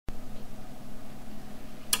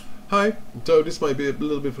Hi, so this might be a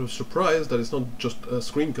little bit of a surprise that it's not just a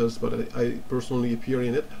screencast, but I personally appear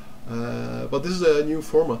in it. But this is a new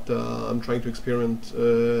format I'm trying to experiment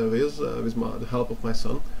with the help of my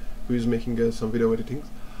son, who is making some video editing.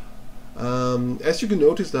 As you can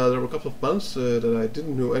notice, that there were a couple of months that I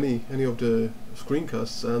didn't know any of the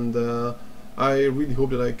screencasts, and I really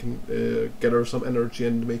hope that I can gather some energy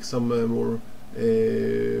and make some more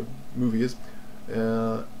movies.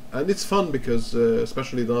 And it's fun because,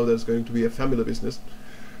 especially now that it's going to be a family business,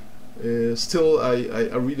 still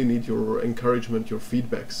I really need your encouragement, your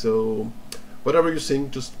feedback. So whatever you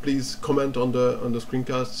think, just please comment on the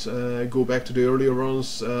screencasts. Go back to the earlier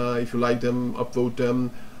ones if you like them, upvote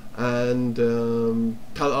them, and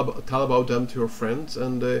tell about them to your friends.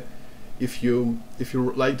 And if you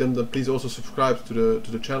like them, then please also subscribe to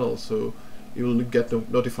the channel, so you will get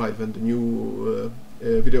notified when the new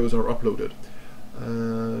videos are uploaded.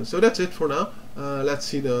 So that's it for now. Let's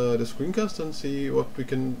see the screencast and see what we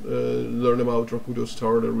can learn about Rakudo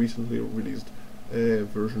Star, the recently released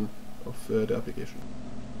version of the application.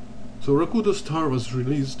 So Rakudo Star was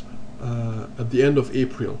released at the end of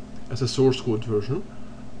April as a source code version,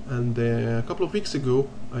 and a couple of weeks ago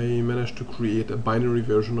I managed to create a binary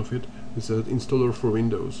version of it with an installer for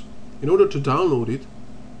Windows. In order to download it,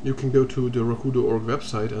 you can go to the Rakudo.org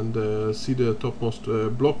website and see the topmost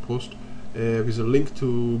blog post with a link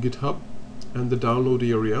to GitHub and the download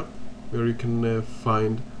area, where you can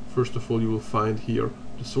find, first of all, you will find here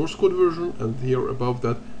the source code version, and here above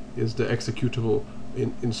that is the executable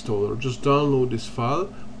installer. Just download this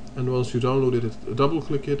file, and once you download it, double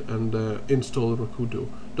click it and install Rakudo.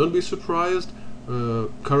 Don't be surprised,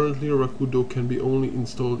 currently Rakudo can be only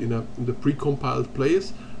installed in the pre-compiled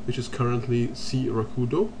place, which is currently C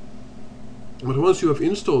Rakudo. But once you have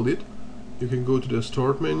installed it, you can go to the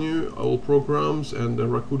Start menu, All Programs, and the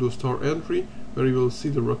Rakudo Star entry, where you will see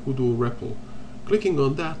the Rakudo REPL. Clicking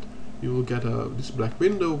on that, you will get this black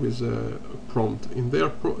window with a prompt. In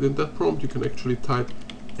that prompt, you can actually type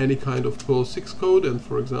any kind of Perl 6 code, and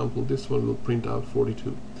for example, this one will print out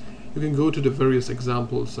 42. You can go to the various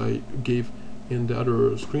examples I gave in the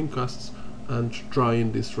other screencasts and try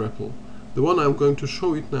in this REPL. The one I'm going to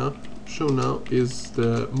show now is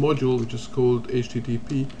the module which is called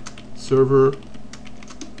HTTP server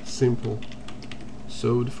simple.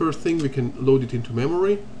 So the first thing, we can load it into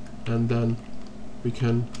memory, and then we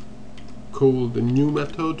can call the new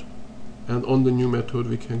method, and on the new method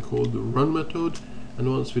we can call the run method,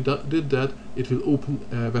 and once we did that, it will open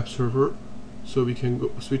a web server, so we can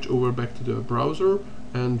switch over back to the browser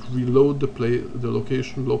and reload the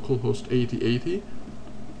location localhost 8080,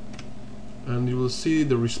 and you will see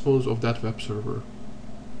the response of that web server.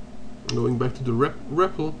 Going back to the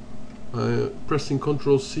REPL, pressing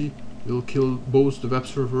Ctrl+C will kill both the web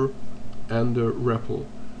server and the REPL.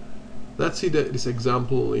 Let's see this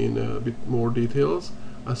example in a bit more details.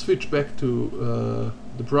 I switch back to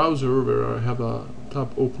the browser, where I have a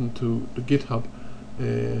tab open to the GitHub,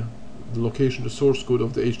 the location, the source code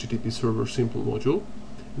of the HTTP server simple module.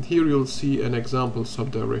 And here you'll see an example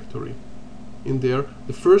subdirectory. In there,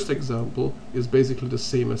 the first example is basically the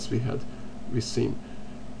same as we've seen.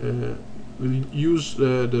 We'll use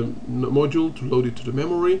the module to load it to the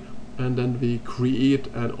memory, and then we create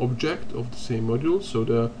an object of the same module. So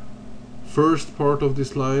the first part of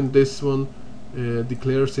this line, this one,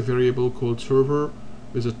 declares a variable called server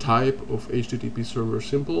with a type of HTTP server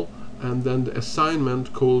simple, and then the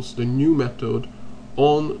assignment calls the new method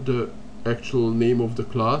on the actual name of the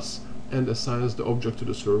class and assigns the object to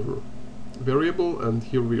the server variable, and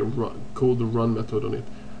here we call the run method on it.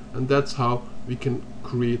 And that's how we can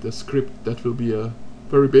create a script that will be a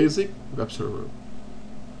very basic web server.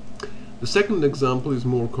 The second example is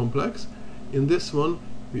more complex. In this one,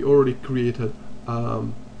 we already created a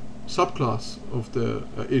subclass of the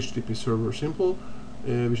HTTP server simple,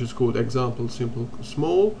 which is called example simple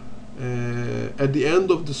small. At the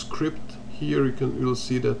end of the script, here you'll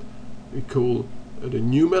see that we call the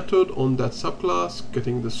new method on that subclass,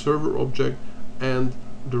 getting the server object and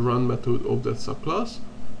the run method of that subclass.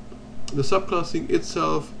 The subclassing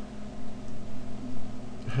itself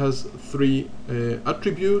has 3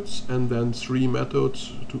 attributes and then 3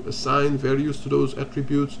 methods to assign values to those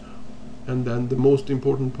attributes, and then the most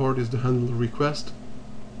important part is the handle request,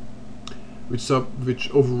 which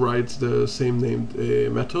overrides the same named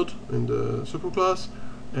method in the superclass.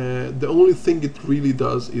 The only thing it really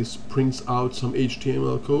does is prints out some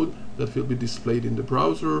HTML code that will be displayed in the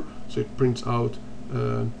browser. So it prints out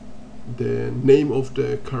the name of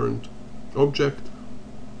the current object,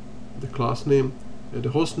 the class name,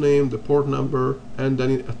 the host name, the port number, and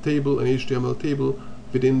then a table, an HTML table,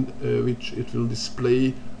 within which it will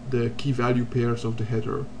display the key value pairs of the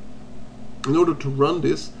header. In order to run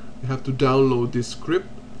this, you have to download this script,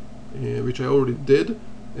 which I already did,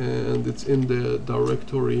 and it's in the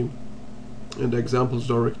directory, in the examples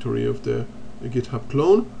directory of the GitHub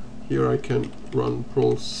clone. Here I can run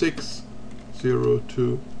Perl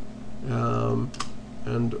 6.0.2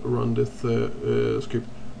 and run this script.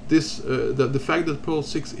 This the fact that Perl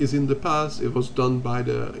 6 is in the path, it was done by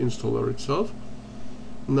the installer itself.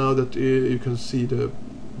 Now that you can see the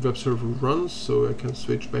web server runs, so I can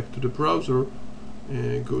switch back to the browser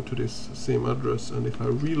and go to this same address, and if I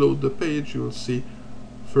reload the page, you will see,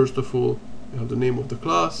 first of all, you have the name of the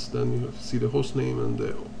class, then you see the host name and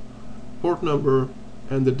the port number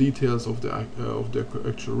and the details of the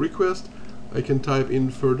actual request. I can type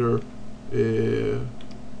in further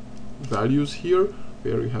values here,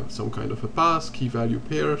 where you have some kind of a path, key value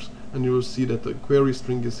pairs, and you will see that the query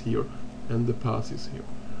string is here and the path is here.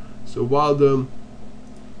 So while the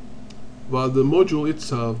module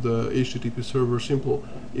itself, the HTTP server simple,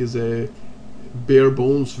 is a bare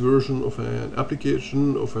bones version of an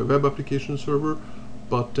application, of a web application server,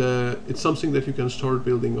 but it's something that you can start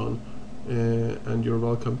building on, and you're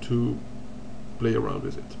welcome to play around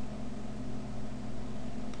with it.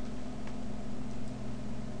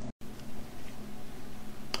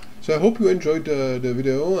 So I hope you enjoyed the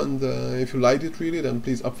video, and if you liked it really, then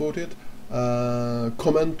please upvote it.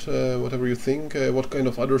 Comment whatever you think, what kind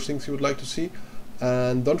of other things you would like to see,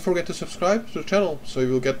 and don't forget to subscribe to the channel so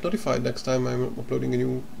you will get notified next time I'm uploading a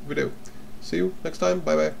new video. See you next time,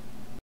 bye bye.